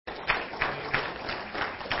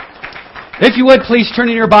If you would, please turn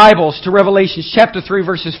in your Bibles to Revelation chapter 3,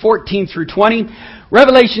 verses 14 through 20.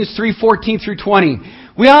 Revelations 3, 14 through 20.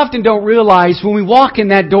 We often don't realize when we walk in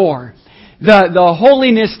that door, the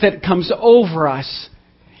holiness that comes over us.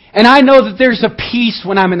 And I know that there's a peace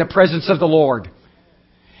when I'm in the presence of the Lord.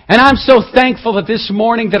 And I'm so thankful that this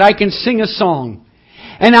morning that I can sing a song.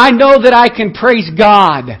 And I know that I can praise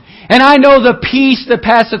God. And I know the peace that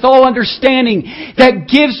passeth all understanding that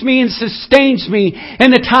gives me and sustains me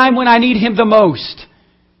in the time when I need Him the most.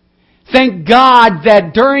 Thank God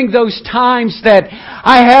that during those times that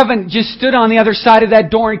I haven't just stood on the other side of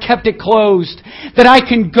that door and kept it closed, that I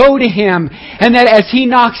can go to Him, and that as He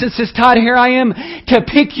knocks and says, Todd, here I am to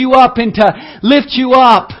pick you up and to lift you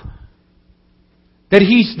up, that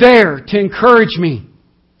He's there to encourage me.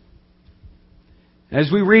 As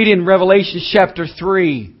we read in Revelation chapter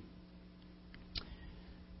 3,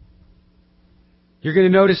 you're going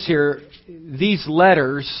to notice here, these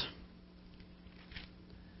letters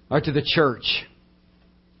are to the church.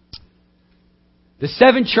 The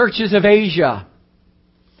 7 churches of Asia.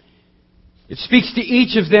 It speaks to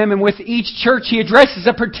each of them, and with each church He addresses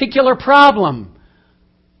a particular problem.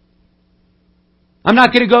 I'm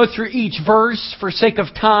not going to go through each verse for sake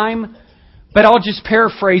of time, but I'll just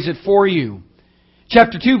paraphrase it for you.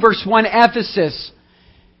 Chapter 2, verse 1, Ephesus.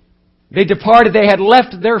 They departed, they had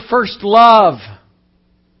left their first love.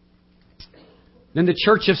 Then the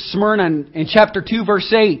church of Smyrna in chapter 2,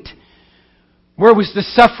 verse 8. Where was the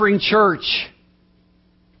suffering church?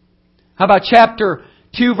 How about chapter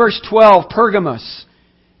 2, verse 12, Pergamos?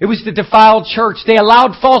 It was the defiled church. They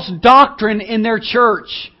allowed false doctrine in their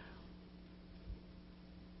church.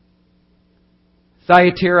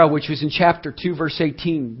 Thyatira, which was in chapter 2, verse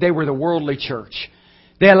 18, they were the worldly church.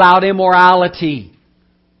 They allowed immorality.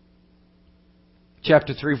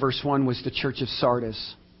 Chapter 3, verse 1 was the church of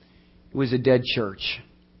Sardis. It was a dead church.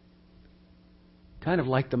 Kind of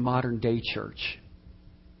like the modern day church.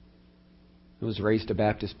 I was raised a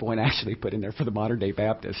Baptist boy and actually put in there for the modern day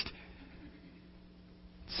Baptist.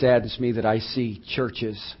 It saddens me that I see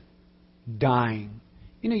churches dying.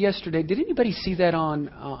 You know, yesterday, did anybody see that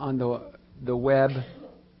on the web?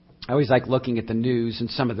 I always like looking at the news and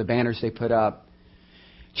some of the banners they put up.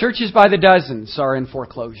 Churches by the dozens are in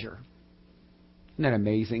foreclosure. Isn't that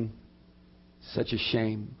amazing? Such a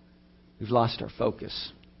shame. We've lost our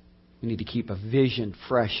focus. We need to keep a vision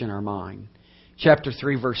fresh in our mind. Chapter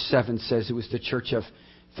 3, verse 7 says it was the church of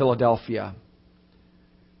Philadelphia.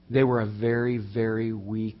 They were a very, very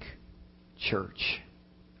weak church.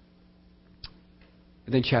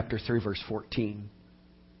 And then chapter 3, verse 14.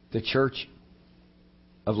 The church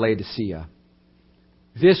of Laodicea.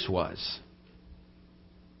 This was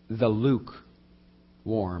the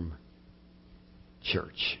lukewarm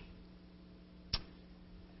church.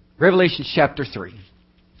 Revelation chapter 3,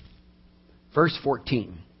 verse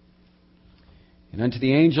 14. And unto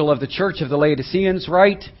the angel of the church of the Laodiceans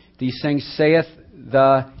write, these things saith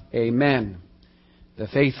the Amen, the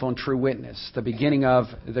faithful and true witness, the beginning of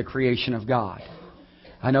the creation of God.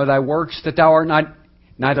 I know thy works, that thou art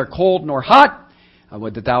neither cold nor hot. I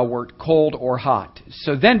would that thou wert cold or hot.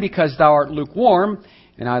 So then, because thou art lukewarm,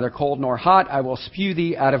 and neither cold nor hot, I will spew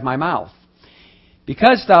thee out of my mouth.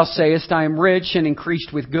 Because thou sayest, I am rich and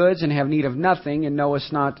increased with goods, and have need of nothing, and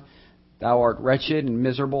knowest not thou art wretched and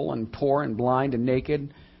miserable and poor and blind and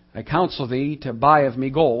naked, I counsel thee to buy of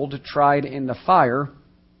me gold tried in the fire,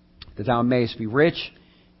 that thou mayest be rich,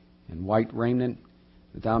 and white raiment,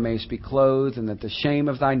 that thou mayest be clothed, and that the shame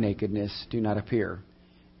of thy nakedness do not appear.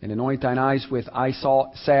 And anoint thine eyes with eye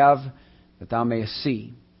salve, that thou mayest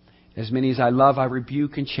see. As many as I love, I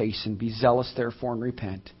rebuke and chasten. Be zealous, therefore, and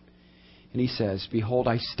repent. And He says, Behold,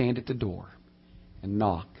 I stand at the door and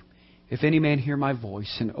knock. If any man hear my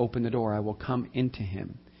voice and open the door, I will come into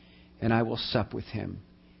him, and I will sup with him,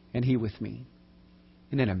 and he with me.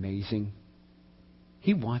 Isn't that amazing?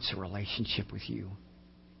 He wants a relationship with you.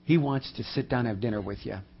 He wants to sit down and have dinner with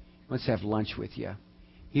you. He wants to have lunch with you.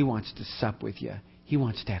 He wants to sup with you. He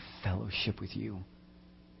wants to have fellowship with you.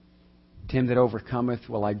 To him that overcometh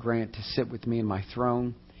will I grant to sit with me in my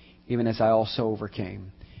throne, even as I also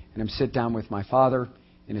overcame, and am sit down with my Father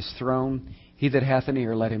in His throne. He that hath an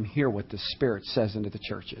ear, let him hear what the Spirit says unto the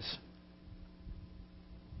churches.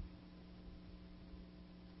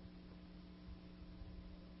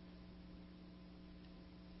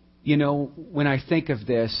 You know, when I think of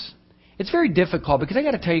this, it's very difficult because I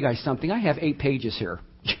got to tell you guys something. I have 8 pages here.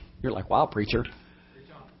 You're like, wow, preacher.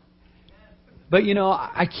 But you know,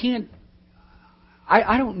 I can't.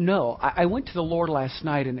 I don't know. I went to the Lord last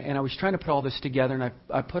night and I was trying to put all this together, and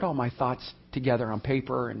I put all my thoughts together on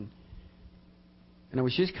paper, and I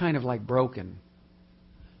was just kind of like broken.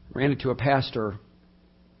 Ran into a pastor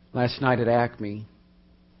last night at Acme,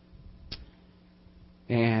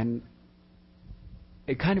 and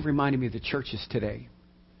it kind of reminded me of the churches today.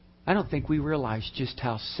 I don't think we realize just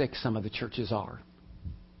how sick some of the churches are.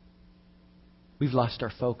 We've lost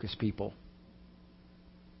our focus, people.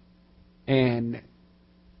 And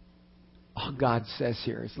all God says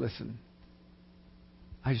here is, listen,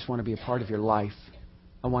 I just want to be a part of your life.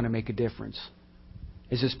 I want to make a difference.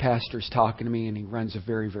 As this pastor's talking to me, and he runs a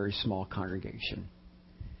very, very small congregation.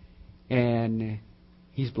 And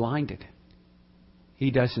he's blinded.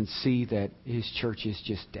 He doesn't see that his church is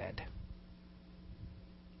just dead.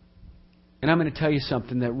 And I'm going to tell you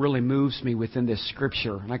something that really moves me within this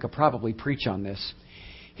scripture, and I could probably preach on this.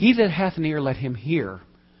 He that hath an ear, let him hear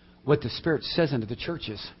what the Spirit says unto the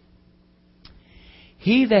churches.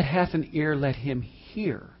 He that hath an ear, let him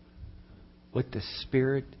hear what the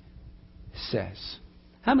Spirit says.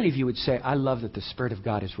 How many of you would say, I love that the Spirit of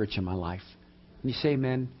God is rich in my life? And you say,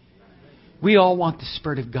 amen. We all want the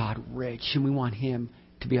Spirit of God rich, and we want Him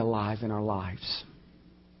to be alive in our lives.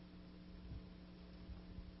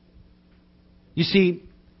 You see,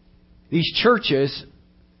 these churches,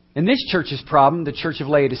 and this church's problem, the church of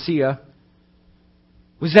Laodicea,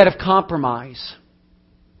 was that of compromise.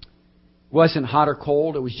 It wasn't hot or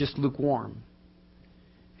cold, it was just lukewarm.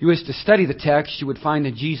 If you was to study the text, you would find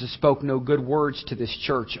that Jesus spoke no good words to this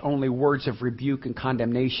church, only words of rebuke and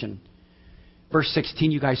condemnation. Verse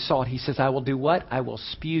 16, you guys saw it. He says, I will do what? I will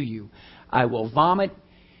spew you. I will vomit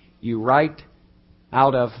you right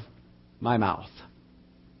out of my mouth.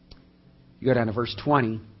 You go down to verse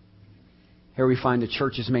 20. Here we find the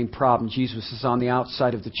church's main problem. Jesus is on the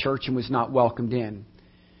outside of the church and was not welcomed in.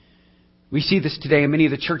 We see this today in many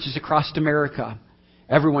of the churches across America.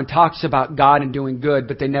 Everyone talks about God and doing good,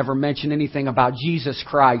 but they never mention anything about Jesus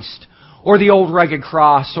Christ or the old rugged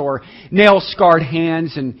cross or nail-scarred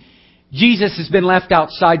hands, and Jesus has been left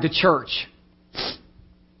outside the church.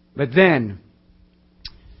 But then,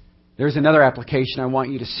 there's another application I want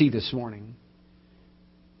you to see this morning.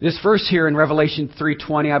 This verse here in Revelation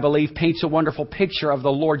 3:20, I believe, paints a wonderful picture of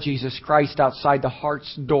the Lord Jesus Christ outside the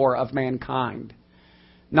heart's door of mankind,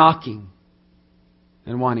 knocking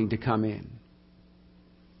and wanting to come in.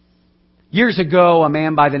 Years ago, a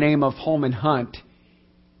man by the name of Holman Hunt,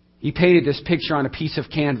 he painted this picture on a piece of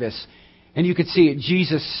canvas, and you could see it,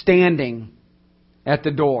 Jesus standing at the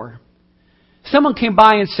door. Someone came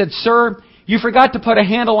by and said, "Sir, you forgot to put a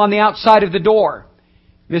handle on the outside of the door."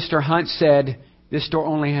 Mr. Hunt said, "This door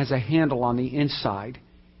only has a handle on the inside,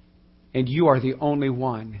 and you are the only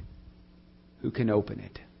one who can open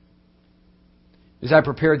it." As I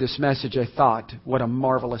prepared this message, I thought, what a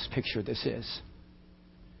marvelous picture this is.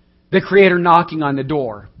 The Creator knocking on the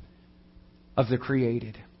door of the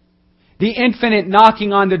created. The infinite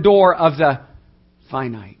knocking on the door of the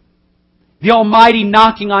finite. The Almighty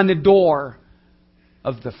knocking on the door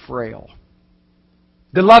of the frail.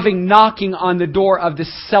 The loving knocking on the door of the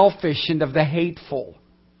selfish and of the hateful.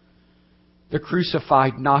 The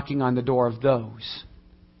crucified knocking on the door of those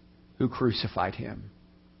who crucified Him.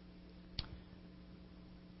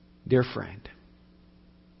 Dear friend,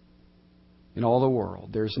 in all the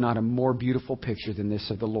world, there's not a more beautiful picture than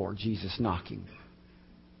this of the Lord Jesus knocking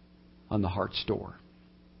on the heart's door.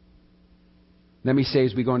 Let me say,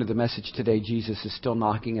 as we go into the message today, Jesus is still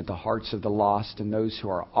knocking at the hearts of the lost and those who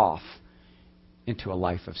are off into a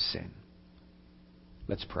life of sin.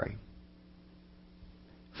 Let's pray.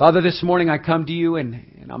 Father, this morning I come to you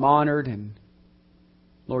and I'm honored, and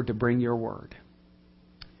Lord, to bring your word.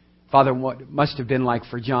 Father, what it must have been like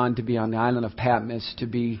for John to be on the island of Patmos, to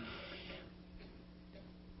be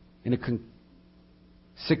in a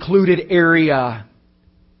secluded area,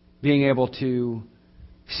 being able to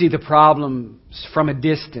see the problems from a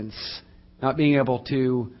distance, not being able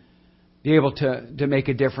to make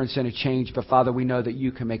a difference and a change. But Father, we know that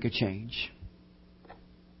you can make a change.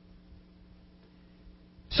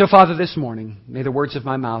 So Father, this morning, may the words of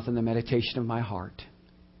my mouth and the meditation of my heart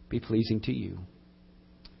be pleasing to you.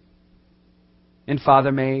 And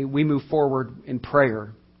Father, may we move forward in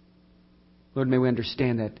prayer. Lord, may we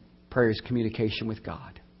understand that prayer is communication with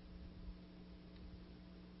God.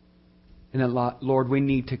 And that, Lord, we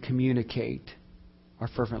need to communicate our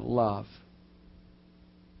fervent love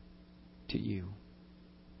to you.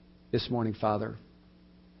 This morning, Father,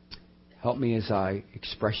 help me as I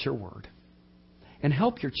express your word. And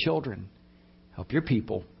help your children, help your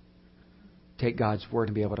people take God's word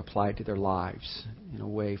and be able to apply it to their lives in a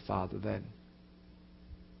way, Father, that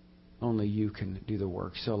only you can do the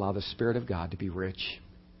work. So allow the Spirit of God to be rich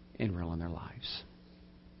and real in their lives.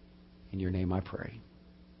 In your name I pray.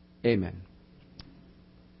 Amen.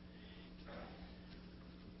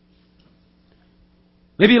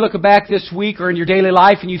 Maybe you look back this week or in your daily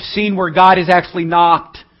life and you've seen where God has actually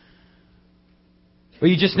knocked. But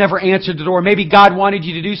you just never answered the door. Maybe God wanted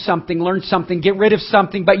you to do something, learn something, get rid of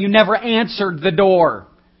something, but you never answered the door.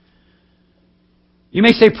 You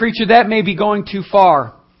may say, preacher, that may be going too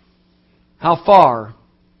far. How far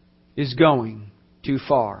is going too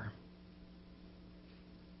far?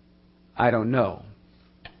 I don't know.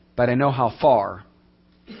 But I know how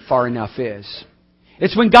far enough is.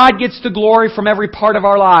 It's when God gets the glory from every part of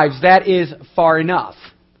our lives. That is far enough.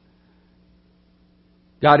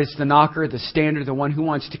 God is the knocker, the standard, the one who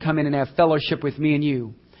wants to come in and have fellowship with me and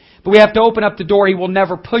you. But we have to open up the door. He will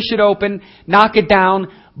never push it open, knock it down,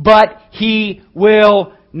 but He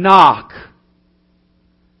will knock.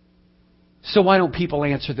 So why don't people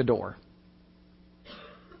answer the door?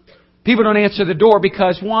 People don't answer the door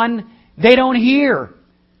because, one, they don't hear.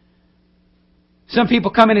 Some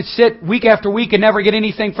people come in and sit week after week and never get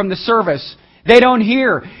anything from the service. They don't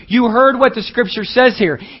hear. You heard what the Scripture says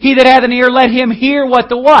here. He that hath an ear, let him hear what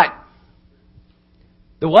the what?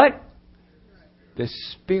 The what? The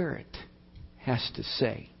Spirit has to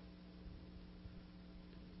say.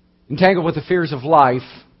 Entangled with the fears of life,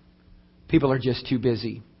 people are just too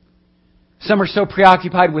busy. Some are so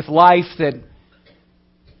preoccupied with life that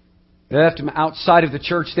they left them outside of the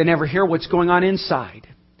church. They never hear what's going on inside.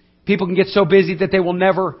 People can get so busy that they will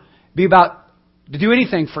never be about to do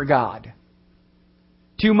anything for God.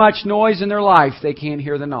 Too much noise in their life, they can't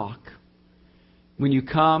hear the knock. When you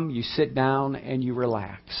come, you sit down and you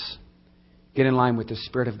relax. Get in line with the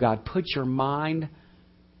Spirit of God. Put your mind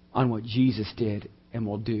on what Jesus did and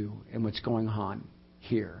will do and what's going on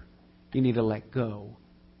here. You need to let go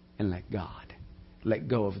and let God. Let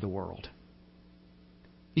go of the world.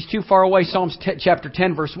 He's too far away. Psalms chapter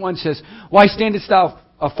 10 verse 1 says, Why standest thou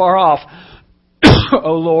afar off,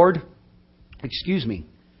 O Lord? Excuse me.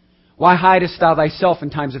 Why hidest thou thyself in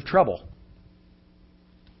times of trouble?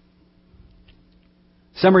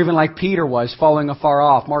 Some are even like Peter was, following afar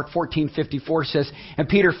off. Mark 14:54 says, And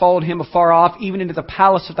Peter followed him afar off, even into the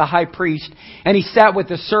palace of the high priest. And he sat with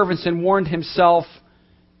the servants and warmed himself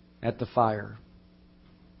at the fire.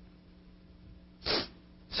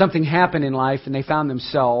 Something happened in life and they found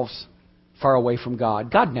themselves far away from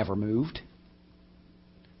God. God never moved.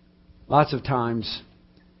 Lots of times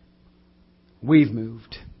we've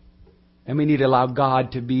moved. And we need to allow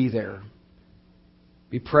God to be there.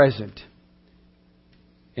 Be present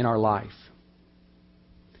in our life.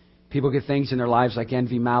 People get things in their lives like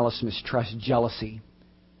envy, malice, mistrust, jealousy.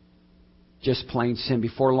 Just plain sin.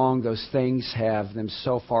 Before long, those things have them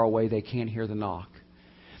so far away they can't hear the knock.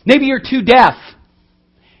 Maybe you're too deaf.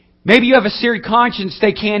 Maybe you have a seared conscience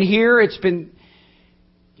they can't hear. It's been,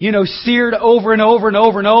 seared over and over and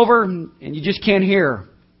over and over, and you just can't hear.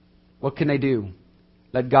 What can they do?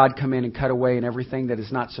 Let God come in and cut away and everything that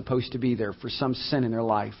is not supposed to be there for some sin in their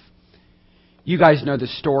life. You guys know the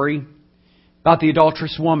story about the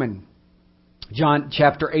adulterous woman. John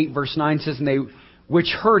chapter 8 verse 9 says, And they which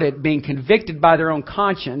heard it, being convicted by their own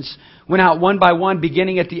conscience, went out one by one,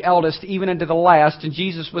 beginning at the eldest, even unto the last, and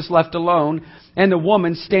Jesus was left alone, and the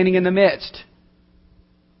woman standing in the midst.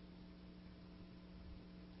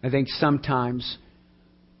 I think sometimes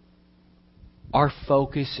our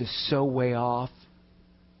focus is so way off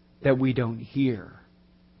that we don't hear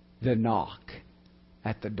the knock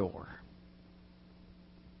at the door.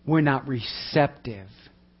 We're not receptive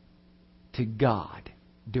to God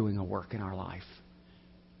doing a work in our life.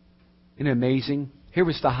 Isn't it amazing? Here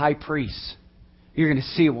was the high priest. You're going to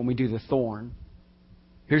see it when we do the thorn.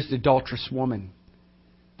 Here's the adulterous woman.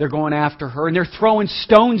 They're going after her and they're throwing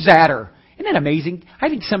stones at her. Isn't that amazing? I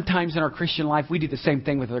think sometimes in our Christian life we do the same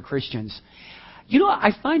thing with other Christians.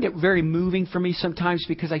 I find it very moving for me sometimes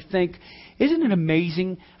because I think, isn't it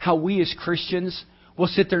amazing how we as Christians will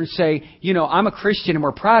sit there and say, I'm a Christian and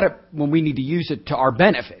we're proud of when we need to use it to our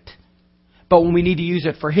benefit. But when we need to use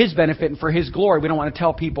it for His benefit and for His glory, we don't want to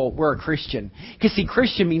tell people we're a Christian. Because see,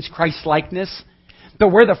 Christian means Christ-likeness. But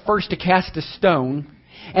we're the first to cast a stone.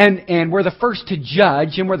 And we're the first to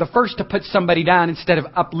judge. And we're the first to put somebody down instead of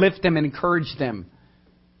uplift them and encourage them.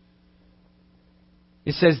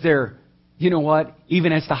 It says there, you know what?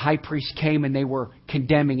 Even as the high priest came and they were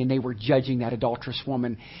condemning and they were judging that adulterous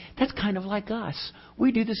woman, that's kind of like us.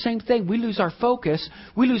 We do the same thing. We lose our focus.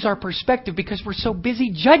 We lose our perspective because we're so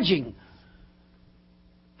busy judging.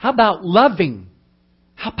 How about loving?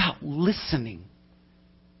 How about listening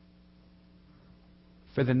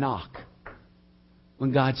for the knock?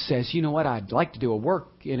 When God says, you know what, I'd like to do a work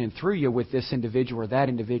in and through you with this individual or that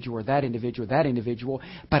individual or that individual or that individual,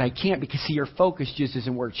 but I can't because, see, your focus just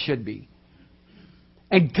isn't where it should be.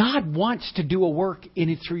 And God wants to do a work in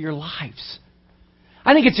and through your lives.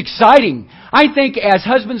 I think it's exciting. I think as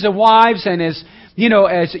husbands and wives and as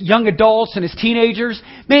young adults and as teenagers,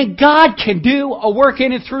 man, God can do a work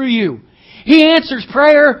in and through you. He answers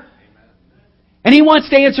prayer. And He wants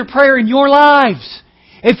to answer prayer in your lives.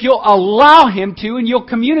 If you'll allow Him to and you'll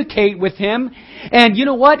communicate with Him. And you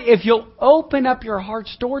know what? If you'll open up your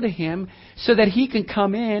heart's door to Him so that He can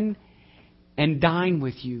come in and dine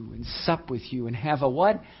with you and sup with you and have a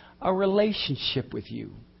what? A relationship with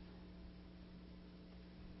you.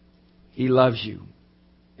 He loves you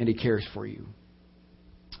and He cares for you.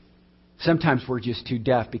 Sometimes we're just too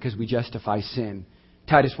deaf because we justify sin.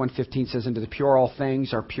 Titus 1:15 says, "Unto the pure all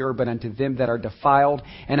things are pure, but unto them that are defiled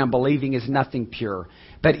and unbelieving is nothing pure.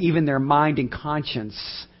 But even their mind and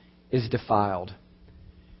conscience is defiled."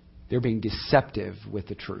 They're being deceptive with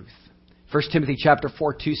the truth. 1 Timothy chapter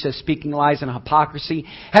 4:2 says, "Speaking lies and hypocrisy,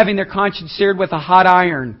 having their conscience seared with a hot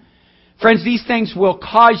iron." Friends, these things will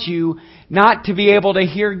cause you not to be able to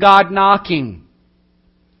hear God knocking.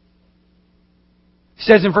 It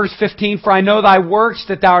says in verse 15, "For I know thy works,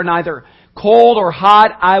 that thou art neither cold or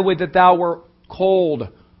hot. I would that thou were cold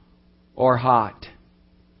or hot."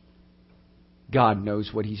 God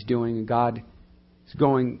knows what He's doing, and God is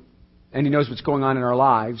going, and He knows what's going on in our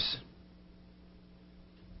lives.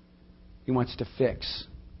 He wants to fix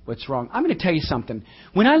what's wrong. I'm going to tell you something.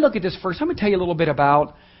 When I look at this verse, I'm going to tell you a little bit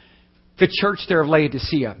about the church there of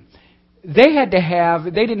Laodicea. They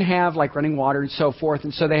didn't have like running water and so forth,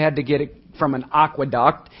 and so they had to get it from an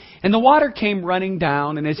aqueduct. And the water came running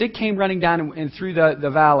down, and as it came running down and through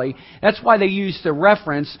the valley, that's why they used the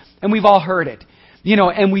reference, and we've all heard it.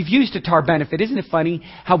 And we've used it to our benefit. Isn't it funny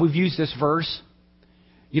how we've used this verse?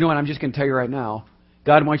 You know what, I'm just going to tell you right now.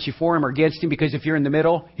 God wants you for Him or against Him, because if you're in the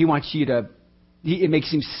middle, He wants you to, it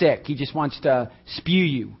makes Him sick. He just wants to spew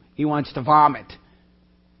you. He wants to vomit.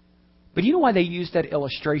 But you know why they used that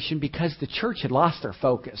illustration? Because the church had lost their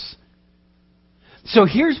focus. So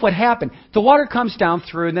here's what happened. The water comes down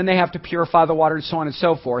through, and then they have to purify the water and so on and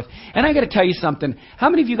so forth. And I got to tell you something. How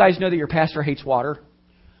many of you guys know that your pastor hates water?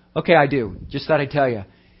 Okay, I do. Just thought I'd tell you.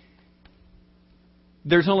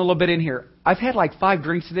 There's only a little bit in here. I've had like 5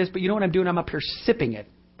 drinks of this, but you know what I'm doing? I'm up here sipping it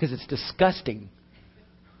because it's disgusting.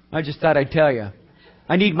 I just thought I'd tell you.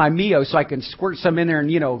 I need my Mio so I can squirt some in there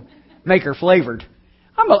and, make her flavored.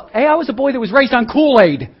 I was a boy that was raised on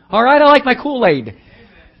Kool-Aid. All right, I like my Kool-Aid.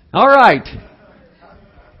 All right.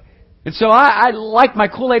 And so I like my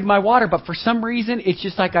Kool-Aid and my water, but for some reason, it's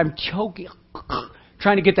just like I'm choking,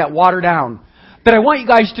 trying to get that water down. But I want you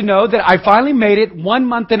guys to know that I finally made it 1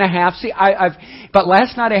 month and a half. See, but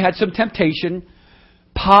last night I had some temptation.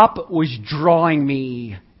 Pop was drawing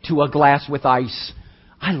me to a glass with ice.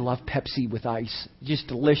 I love Pepsi with ice. Just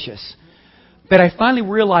delicious. But I finally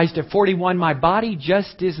realized at 41, my body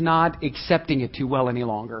just is not accepting it too well any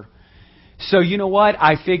longer. So you know what?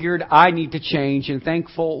 I figured I need to change. And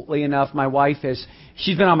thankfully enough, my wife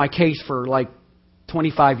she's been on my case for like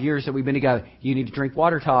 25 years that we've been together. You need to drink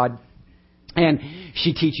water, Todd. And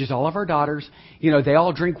she teaches all of our daughters, they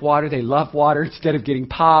all drink water. They love water instead of getting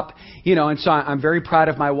pop, and so I'm very proud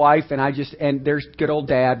of my wife. And there's good old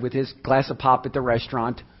Dad with his glass of pop at the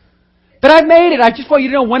restaurant. But I made it. I just want you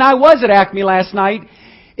to know, when I was at Acme last night,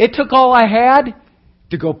 it took all I had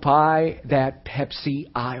to go buy that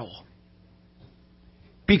Pepsi aisle.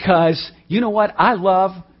 Because, you know what? I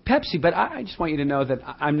love Pepsi, but I just want you to know that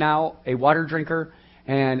I'm now a water drinker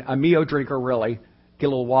and a Mio drinker, really. Get a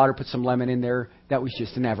little water, put some lemon in there. That was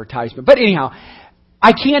just an advertisement. But anyhow,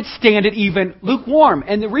 I can't stand it even lukewarm.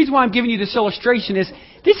 And the reason why I'm giving you this illustration is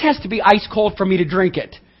this has to be ice cold for me to drink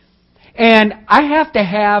it. And I have to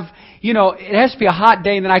have, it has to be a hot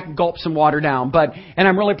day and then I can gulp some water down. And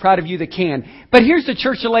I'm really proud of you that can. But here's the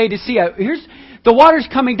church of Laodicea. The water's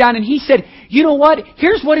coming down, and he said, you know what?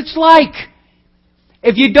 Here's what it's like.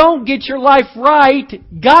 If you don't get your life right,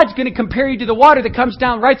 God's going to compare you to the water that comes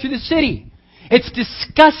down right through the city. It's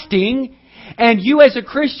disgusting, and you as a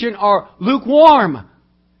Christian are lukewarm.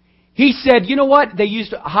 He said, you know what? They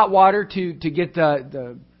used hot water to get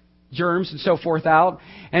the germs and so forth out.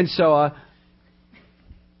 And so,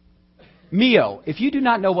 Mio. If you do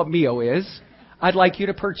not know what Mio is, I'd like you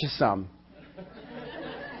to purchase some.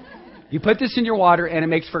 You put this in your water, and it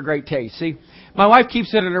makes for a great taste. See, my wife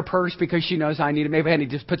keeps it in her purse because she knows I need it. Maybe I need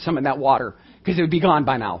to just put some in that water because it would be gone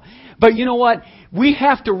by now. But you know what? We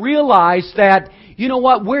have to realize that, you know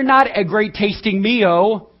what? We're not a great tasting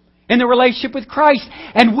Mio in the relationship with Christ.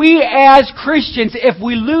 And we as Christians, if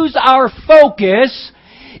we lose our focus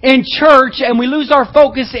in church and we lose our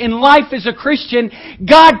focus in life as a Christian,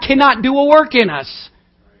 God cannot do a work in us.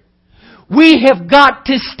 We have got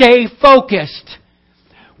to stay focused.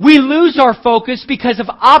 We lose our focus because of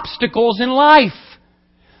obstacles in life.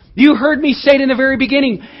 You heard me say it in the very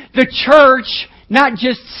beginning. The church, not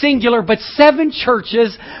just singular, but 7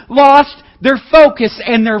 churches lost their focus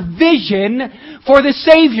and their vision for the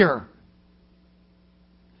Savior.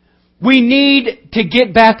 We need to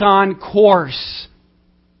get back on course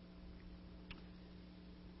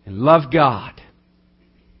and love God.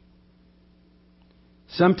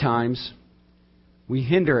 Sometimes we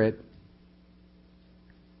hinder it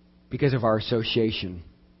because of our association.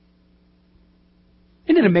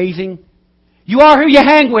 Isn't it amazing? You are who you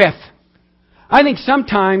hang with. I think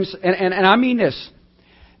sometimes, and I mean this,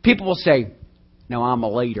 people will say, no, I'm a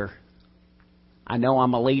leader. I know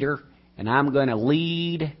I'm a leader, and I'm going to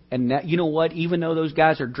lead. And that, you know what? Even though those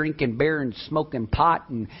guys are drinking beer and smoking pot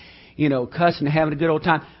and, cussing and having a good old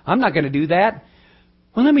time, I'm not going to do that.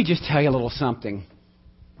 Well, let me just tell you a little something.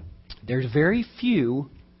 There's very few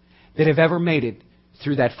that have ever made it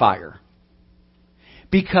through that fire.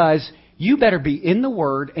 Because you better be in the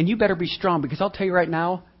Word and you better be strong. Because I'll tell you right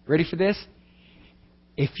now, ready for this?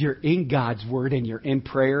 If you're in God's Word and you're in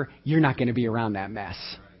prayer, you're not going to be around that mess.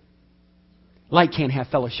 Light can't have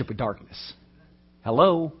fellowship with darkness.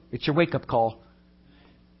 Hello? It's your wake-up call.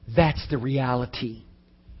 That's the reality.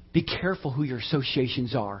 Be careful who your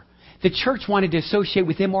associations are. The church wanted to associate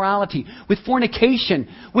with immorality, with fornication,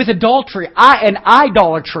 with adultery, and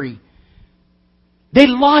idolatry. They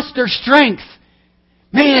lost their strength.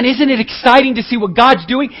 Man, isn't it exciting to see what God's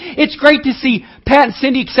doing? It's great to see Pat and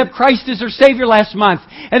Cindy accept Christ as their Savior last month.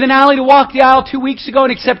 And then Allie to walk the aisle 2 weeks ago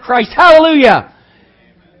and accept Christ. Hallelujah!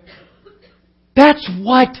 That's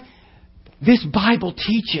what this Bible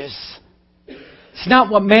teaches. It's not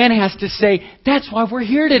what man has to say. That's why we're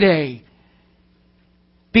here today.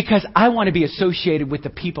 Because I want to be associated with the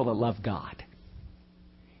people that love God.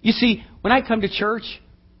 You see, when I come to church,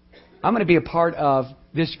 I'm going to be a part of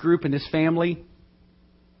this group and this family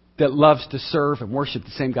that loves to serve and worship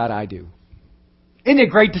the same God I do. Isn't it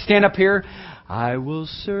great to stand up here? I will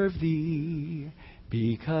serve thee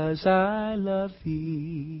because I love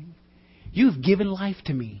thee. You've given life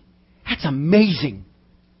to me. That's amazing.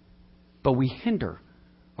 But we hinder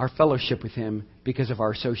our fellowship with Him because of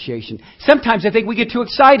our association. Sometimes I think we get too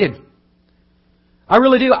excited. I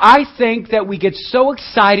really do. I think that we get so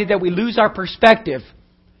excited that we lose our perspective.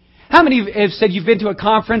 How many have said you've been to a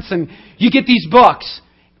conference and you get these books?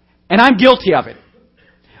 And I'm guilty of it.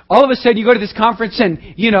 All of a sudden you go to this conference and,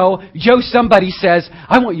 Joe somebody says,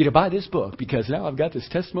 I want you to buy this book because now I've got this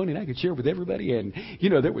testimony and I can share with everybody. And,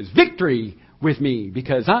 there was victory with me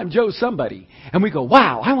because I'm Joe somebody. And we go,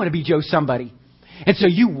 wow, I want to be Joe somebody. And so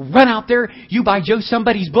you run out there, you buy Joe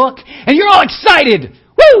somebody's book, and you're all excited.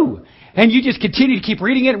 Woo! And you just continue to keep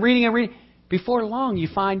reading it and reading it and reading it. Before long, you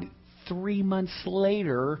find 3 months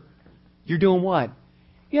later, you're doing what?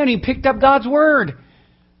 You haven't even picked up God's Word.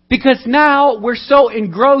 Because now we're so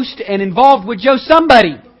engrossed and involved with Joe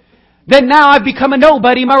somebody that now I've become a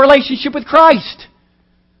nobody in my relationship with Christ.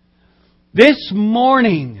 This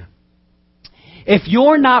morning, if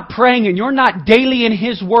you're not praying and you're not daily in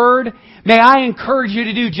His Word, may I encourage you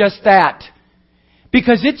to do just that.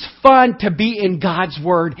 Because it's fun to be in God's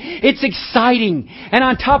Word. It's exciting. And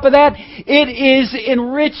on top of that, it is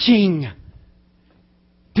enriching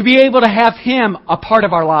to be able to have Him a part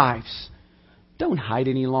of our lives. Don't hide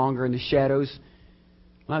any longer in the shadows.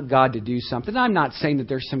 Allow God to do something. I'm not saying that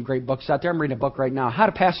there's some great books out there. I'm reading a book right now, How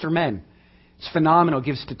to Pastor Men. It's phenomenal. It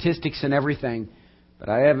gives statistics and everything. But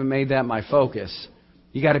I haven't made that my focus.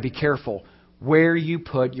 You got to be careful where you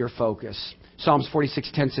put your focus. Psalms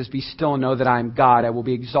 46:10 says, be still and know that I am God. I will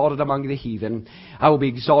be exalted among the heathen. I will be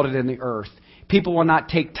exalted in the earth. People will not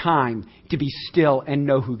take time to be still and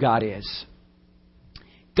know who God is.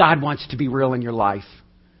 God wants to be real in your life.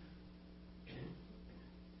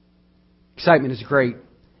 Excitement is great.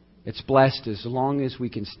 It's blessed as long as we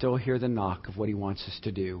can still hear the knock of what He wants us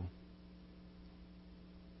to do.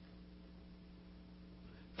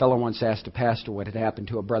 A fellow once asked a pastor what had happened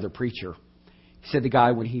to a brother preacher. He said the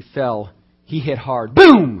guy, when he fell, he hit hard.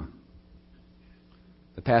 Boom!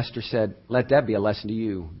 The pastor said, let that be a lesson to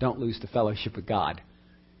you. Don't lose the fellowship with God.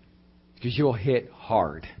 Because you'll hit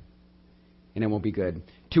hard. And it won't be good.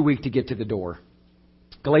 Too weak to get to the door.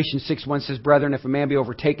 Galatians 6:1 says, brethren, if a man be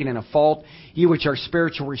overtaken in a fault, ye which are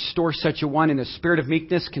spiritual, restore such a one in a spirit of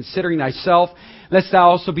meekness, considering thyself, lest thou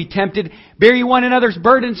also be tempted. Bear ye one another's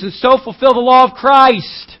burdens, and so fulfill the law of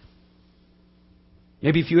Christ.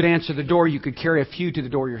 Maybe if you would answer the door, you could carry a few to the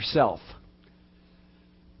door yourself.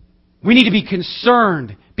 We need to be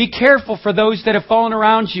concerned. Be careful for those that have fallen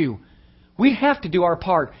around you. We have to do our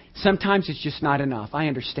part. Sometimes it's just not enough. I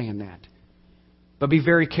understand that. But be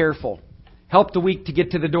very careful. Help the weak to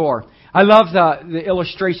get to the door. I love the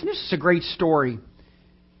illustration. This is a great story.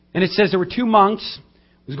 And it says there were two monks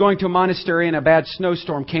who was going to a monastery, and a bad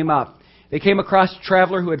snowstorm came up. They came across a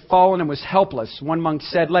traveler who had fallen and was helpless. One monk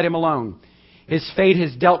said, "Let him alone. His fate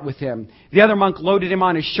has dealt with him." The other monk loaded him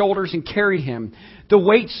on his shoulders and carried him. The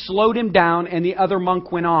weight slowed him down, and the other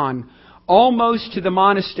monk went on. Almost to the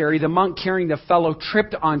monastery, the monk carrying the fellow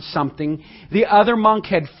tripped on something. The other monk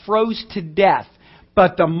had froze to death,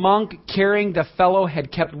 but the monk carrying the fellow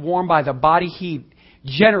had kept warm by the body heat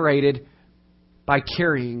generated by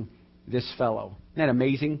carrying this fellow. Isn't that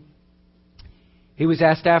amazing? He was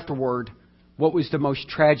asked afterward what was the most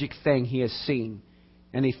tragic thing he has seen.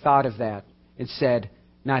 And he thought of that and said,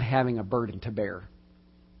 not having a burden to bear.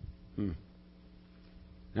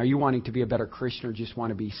 Now, are you wanting to be a better Christian or just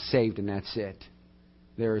want to be saved and that's it?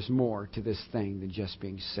 There is more to this thing than just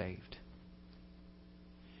being saved.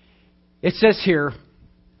 It says here,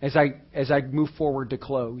 as I move forward to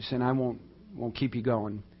close, and I won't keep you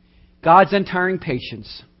going, God's untiring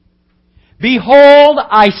patience. Behold,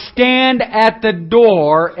 I stand at the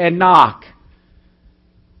door and knock.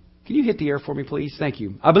 Can you hit the air for me, please? Thank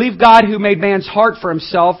you. I believe God, who made man's heart for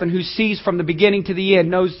himself and who sees from the beginning to the end,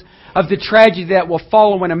 knows of the tragedy that will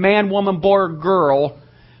follow when a man, woman, boy, or girl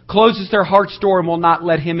closes their heart's door and will not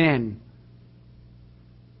let him in.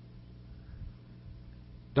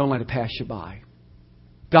 Don't let it pass you by.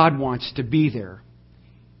 God wants to be there.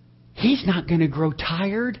 He's not going to grow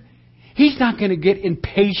tired. He's not going to get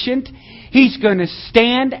impatient. He's going to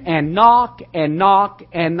stand and knock and knock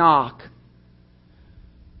and knock.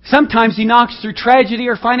 Sometimes He knocks through tragedy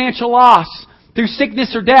or financial loss, through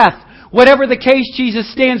sickness or death. Whatever the case,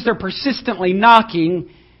 Jesus stands there persistently knocking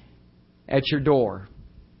at your door.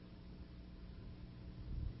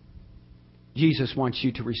 Jesus wants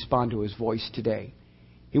you to respond to His voice today.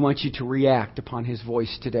 He wants you to react upon His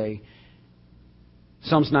voice today.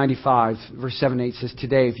 Psalms 95, verse 7 and 8 says,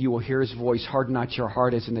 "Today, if you will hear His voice, harden not your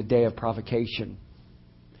heart as in the day of provocation."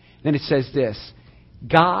 Then it says this,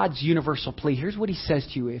 God's universal plea. Here's what He says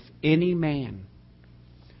to you. If any man,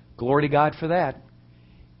 glory to God for that.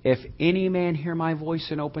 If any man hear my voice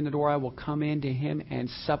and open the door, I will come in to him and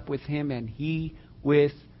sup with him and he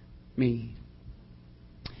with me.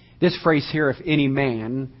 This phrase here, if any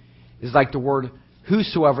man, is like the word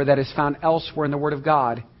whosoever that is found elsewhere in the Word of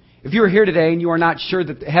God. If you are here today and you are not sure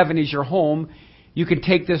that heaven is your home, you can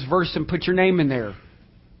take this verse and put your name in there.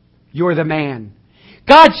 You're the man.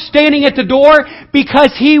 God's standing at the door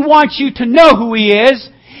because He wants you to know who He is.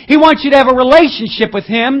 He wants you to have a relationship with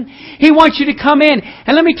Him. He wants you to come in.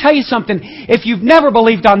 And let me tell you something. If you've never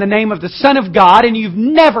believed on the name of the Son of God and you've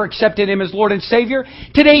never accepted Him as Lord and Savior,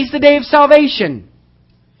 today's the day of salvation.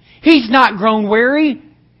 He's not grown weary.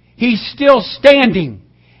 He's still standing.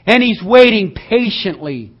 And He's waiting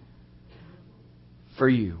patiently for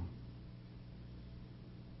you.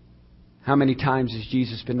 How many times has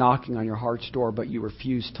Jesus been knocking on your heart's door, but you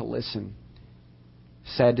refuse to listen?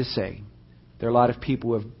 Sad to say, there are a lot of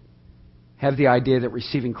people who have the idea that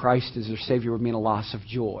receiving Christ as their Savior would mean a loss of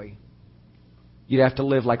joy. You'd have to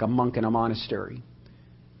live like a monk in a monastery.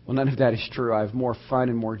 Well, none of that is true. I have more fun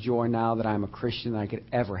and more joy now that I'm a Christian than I could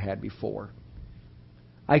ever had before.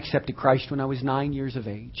 I accepted Christ when I was 9 years of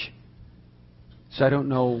age. So I don't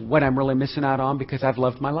know what I'm really missing out on because I've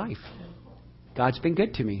loved my life. God's been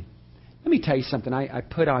good to me. Let me tell you something. I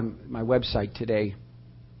put on my website today,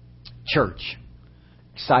 church.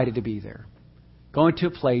 Excited to be there. Going to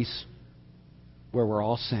a place where we're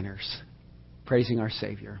all sinners, praising our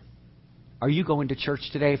Savior. Are you going to church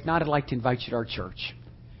today? If not, I'd like to invite you to our church.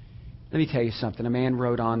 Let me tell you something. A man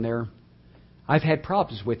wrote on there, I've had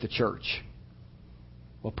problems with the church.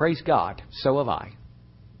 Well, praise God. So have I.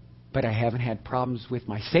 But I haven't had problems with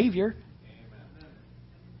my Savior.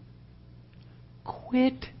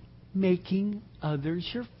 Quit making others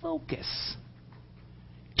your focus.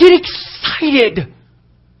 Get excited.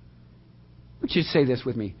 Would you say this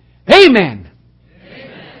with me? Amen.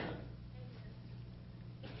 Amen.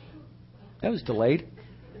 That was delayed.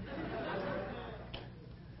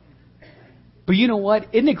 But you know what?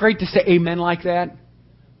 Isn't it great to say amen like that?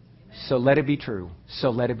 So let it be true.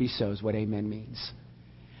 So let it be so is what amen means.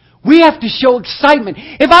 We have to show excitement.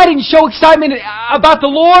 If I didn't show excitement about the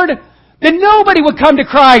Lord, then nobody would come to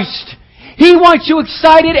Christ. He wants you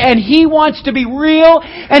excited and He wants to be real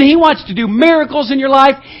and He wants to do miracles in your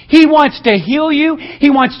life. He wants to heal you. He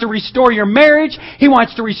wants to restore your marriage. He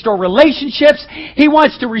wants to restore relationships. He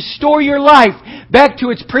wants to restore your life back to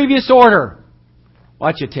its previous order.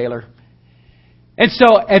 Watch it, Taylor. And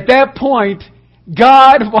so at that point,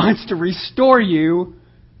 God wants to restore you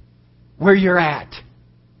where you're at.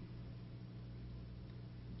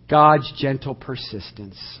 God's gentle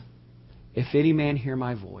persistence. If any man hear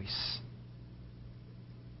my voice.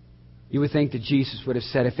 You would think that Jesus would have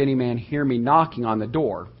said, if any man hear me knocking on the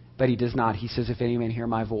door, but He does not. He says, if any man hear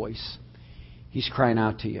my voice. He's crying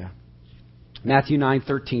out to you. Matthew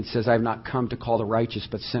 9:13 says, I have not come to call the righteous,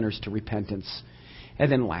 but sinners to repentance.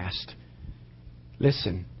 And then last,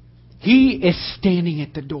 listen, He is standing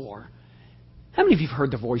at the door. How many of you have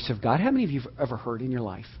heard the voice of God? How many of you have ever heard in your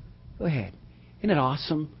life? Go ahead. Isn't it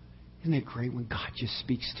awesome? Isn't it great when God just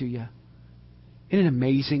speaks to you? Isn't it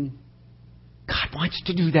amazing? God wants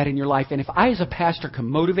to do that in your life. And if I as a pastor can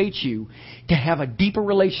motivate you to have a deeper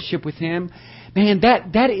relationship with Him, man,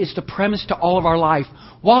 that is the premise to all of our life.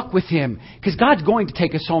 Walk with Him. Because God's going to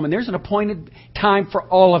take us home. And there's an appointed time for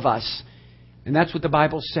all of us. And that's what the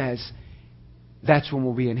Bible says. That's when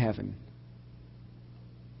we'll be in heaven.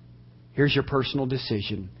 Here's your personal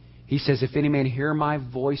decision. He says, if any man hear my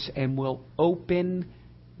voice and will open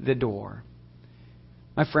the door.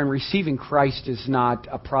 My friend, receiving Christ is not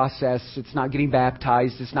a process. It's not getting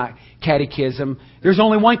baptized. It's not catechism. There's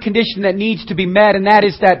only one condition that needs to be met, and that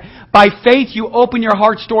is that by faith you open your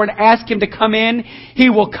heart's door and ask Him to come in. He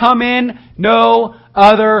will come in no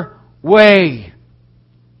other way.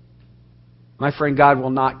 My friend, God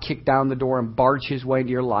will not kick down the door and barge His way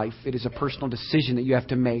into your life. It is a personal decision that you have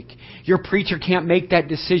to make. Your preacher can't make that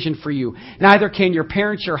decision for you. Neither can your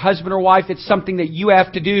parents, your husband or wife. It's something that you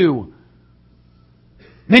have to do.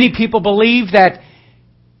 Many people believe that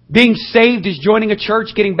being saved is joining a church,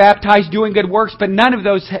 getting baptized, doing good works, but none of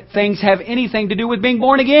those things have anything to do with being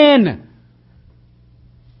born again.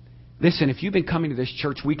 Listen, if you've been coming to this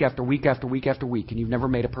church week after week after week after week and you've never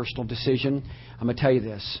made a personal decision, I'm going to tell you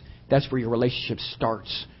this. That's where your relationship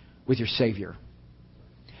starts with your Savior.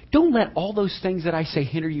 Don't let all those things that I say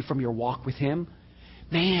hinder you from your walk with Him.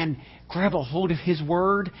 Man, grab a hold of His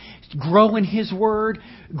Word. Grow in His Word.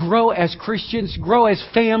 Grow as Christians. Grow as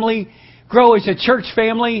family. Grow as a church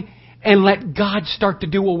family. And let God start to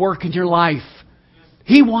do a work in your life.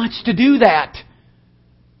 He wants to do that.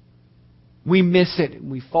 We miss it.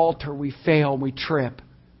 We falter. We fail. We trip.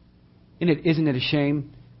 Isn't it a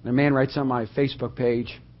shame? A man writes on my Facebook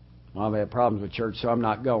page, well, I've had problems with church, so I'm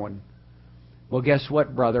not going. Well, guess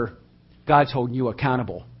what, brother? God's holding you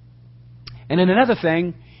accountable. And then another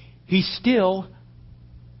thing, He's still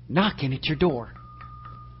knocking at your door.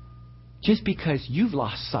 Just because you've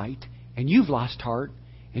lost sight and you've lost heart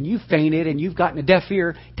and you've fainted and you've gotten a deaf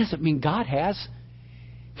ear doesn't mean God has.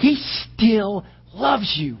 He still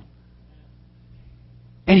loves you.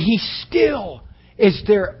 And He still is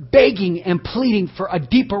there begging and pleading for a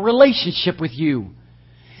deeper relationship with you.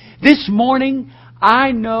 This morning,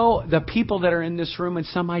 I know the people that are in this room and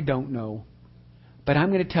some I don't know. But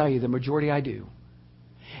I'm going to tell you, the majority I do.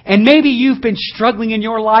 And maybe you've been struggling in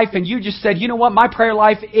your life and you just said, you know what, my prayer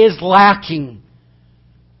life is lacking.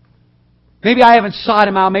 Maybe I haven't sought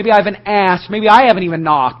Him out. Maybe I haven't asked. Maybe I haven't even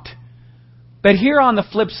knocked. But here on the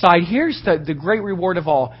flip side, here's the great reward of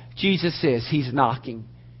all. Jesus is. He's knocking.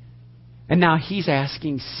 And now He's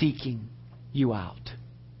asking, seeking you out.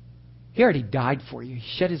 He already died for you.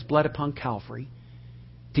 He shed His blood upon Calvary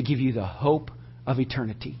to give you the hope of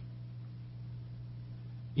eternity.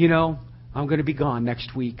 You know, I'm going to be gone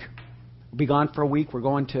next week. We'll be gone for a week. We're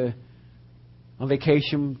going on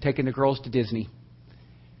vacation, taking the girls to Disney.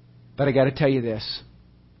 But I got to tell you this.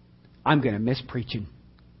 I'm going to miss preaching.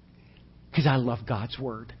 Because I love God's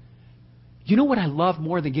Word. You know what I love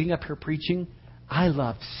more than getting up here preaching? I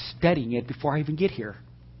love studying it before I even get here.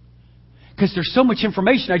 Because there's so much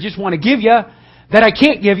information I just want to give you that I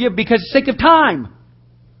can't give you because of the sake of time.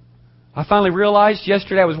 I finally realized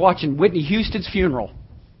yesterday I was watching Whitney Houston's funeral.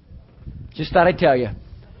 Just thought I'd tell you.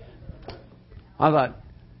 I thought,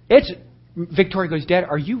 Victoria goes, Dad,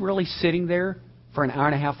 are you really sitting there for an hour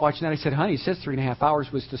and a half watching that? I said, honey, it says 3.5 hours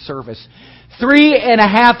was the service.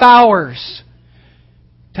 3.5 hours.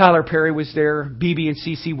 Tyler Perry was there. BB and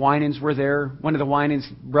CeCe Winans were there. One of the Winans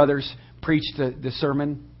brothers preached the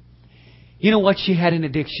sermon. You know what? She had an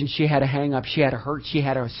addiction. She had a hang-up. She had a hurt. She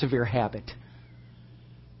had a severe habit.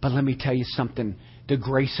 But let me tell you something. The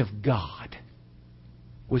grace of God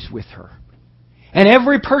was with her. And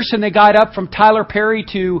every person that got up from Tyler Perry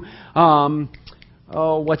to,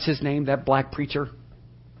 what's his name? That black preacher?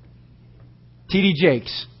 T.D.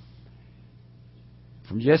 Jakes.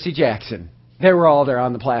 From Jesse Jackson. They were all there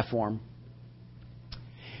on the platform.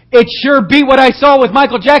 It sure beat what I saw with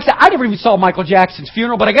Michael Jackson. I never even saw Michael Jackson's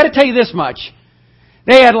funeral, but I got to tell you this much.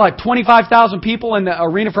 They had like 25,000 people in the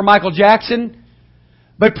arena for Michael Jackson.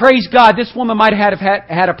 But praise God, this woman might have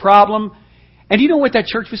had a problem. And do you know what that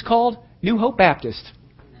church was called? New Hope Baptist.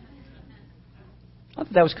 I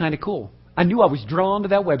thought that was kind of cool. I knew I was drawn to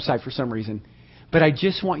that website for some reason. But I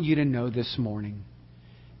just want you to know this morning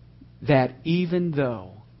that even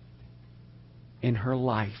though in her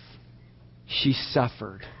life, she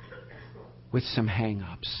suffered with some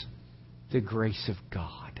hang-ups, the grace of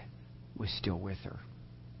God was still with her.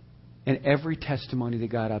 And every testimony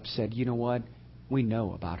that got up said, you know what? We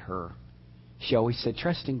know about her. She always said,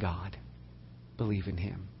 trust in God. Believe in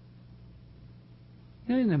Him.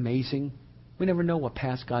 Isn't it amazing? We never know what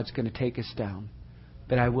path God's going to take us down.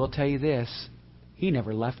 But I will tell you this. He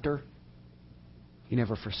never left her. He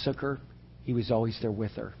never forsook her. He was always there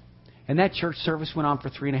with her. And that church service went on for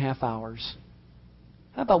 3.5 hours.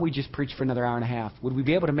 How about we just preach for another hour and a half? Would we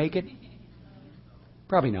be able to make it?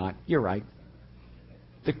 Probably not. You're right.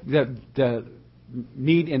 The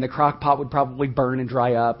meat in the crock pot would probably burn and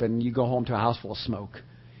dry up, and you go home to a house full of smoke.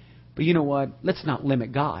 But you know what? Let's not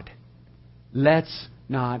limit God. Let's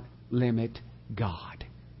not limit God.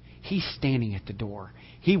 He's standing at the door.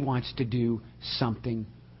 He wants to do something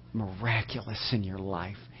miraculous in your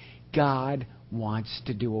life. God wants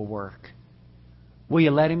to do a work. Will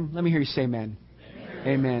you let Him? Let me hear you say amen. Amen.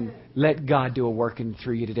 Amen. Let God do a work in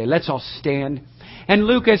through you today. Let's all stand. And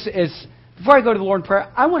Lucas, before I go to the Lord in prayer,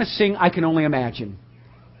 I want to sing I Can Only Imagine.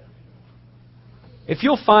 If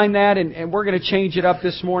you'll find that, and we're going to change it up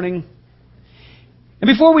this morning. And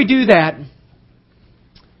before we do that,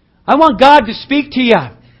 I want God to speak to you.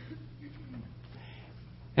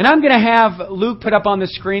 And I'm going to have Luke put up on the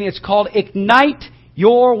screen. It's called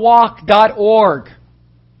IgniteYourWalk.org.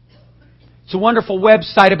 It's a wonderful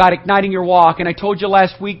website about igniting your walk. And I told you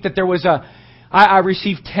last week that there was I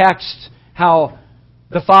received texts how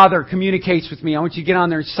the Father communicates with me. I want you to get on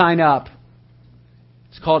there and sign up.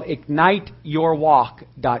 It's called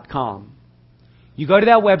IgniteYourWalk.com. You go to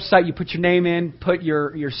that website, you put your name in, put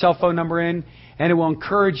your cell phone number in, and it will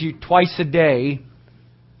encourage you twice a day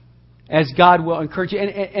as God will encourage you.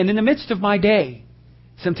 And in the midst of my day,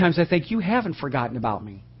 sometimes I think, you haven't forgotten about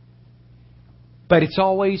me. But it's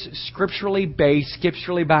always scripturally based,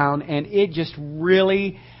 scripturally bound, and it just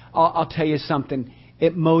really, I'll tell you something,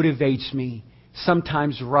 it motivates me.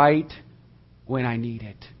 Sometimes right when I need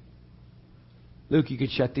it. Luke, you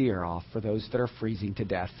could shut the air off for those that are freezing to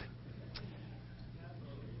death.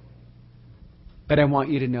 But I want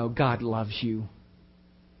you to know God loves you.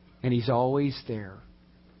 And He's always there,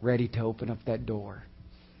 ready to open up that door.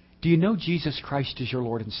 Do you know Jesus Christ is your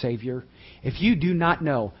Lord and Savior? If you do not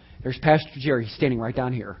know, there's Pastor Jerry standing right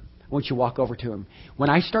down here. I want you to walk over to him. When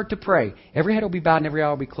I start to pray, every head will be bowed and every eye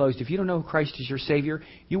will be closed. If you don't know who Christ is your Savior,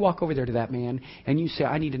 you walk over there to that man and you say,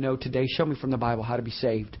 I need to know today, show me from the Bible how to be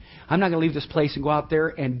saved. I'm not going to leave this place and go out there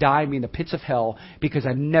and die in the pits of hell because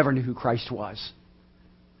I never knew who Christ was.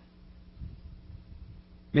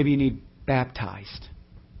 Maybe you need baptized.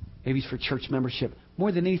 Maybe it's for church membership.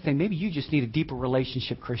 More than anything, maybe you just need a deeper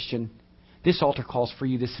relationship, Christian. This altar calls for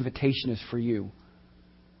you. This invitation is for you.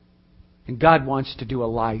 And God wants to do a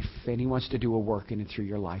life, and He wants to do a work in and through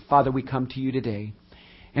your life. Father, we come to you today.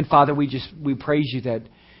 And Father, we praise you that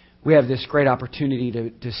we have this great opportunity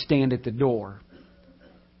to stand at the door.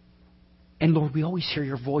 And Lord, we always hear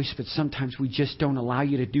your voice, but sometimes we just don't allow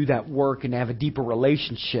you to do that work and to have a deeper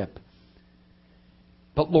relationship.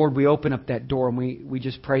 But Lord, we open up that door and we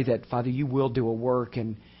just pray that, Father, you will do a work.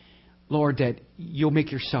 And Lord, that you'll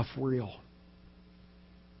make yourself real.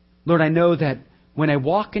 Lord, I know that when I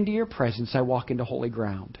walk into your presence, I walk into holy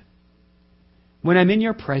ground. When I'm in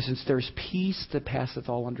your presence, there's peace that passeth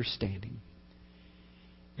all understanding.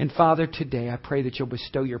 And Father, today I pray that you'll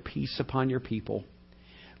bestow your peace upon your people.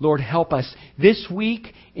 Lord, help us this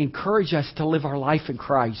week. Encourage us to live our life in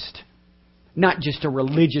Christ. Not just a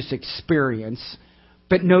religious experience,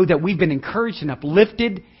 but know that we've been encouraged and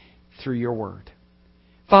uplifted through your word.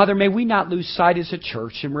 Father, may we not lose sight as a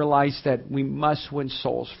church and realize that we must win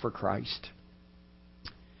souls for Christ.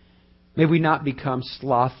 May we not become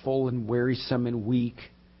slothful and wearisome and weak.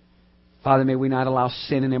 Father, may we not allow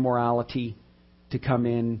sin and immorality to come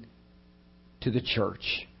in to the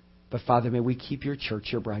church. But Father, may we keep your church,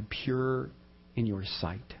 your bride, pure in your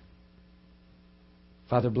sight.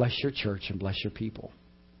 Father, bless your church and bless your people.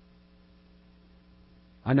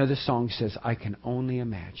 I know the song says, I can only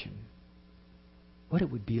imagine what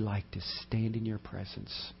it would be like to stand in your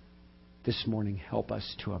presence. This morning, help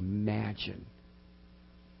us to imagine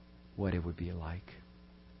what it would be like.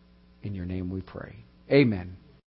 In your name we pray. Amen.